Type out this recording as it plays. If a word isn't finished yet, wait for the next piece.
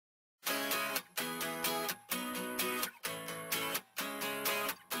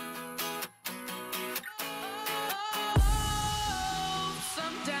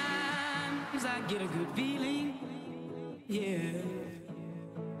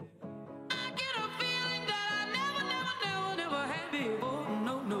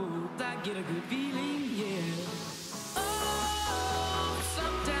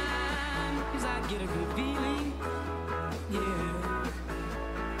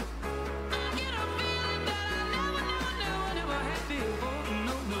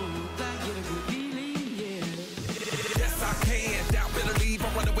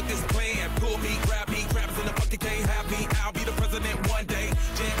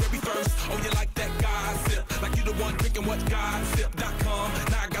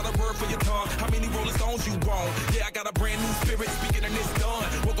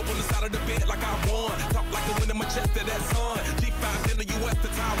son. G5 in the US to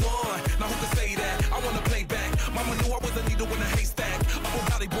Taiwan. Now who can say that? I wanna play back. Mama knew I was a needle in a haystack. I'm a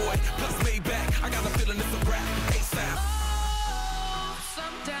Valley boy, plus made back. I got a feeling it's a rap. ASAP. Oh,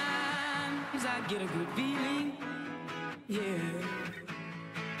 sometimes I get a good feeling. Yeah.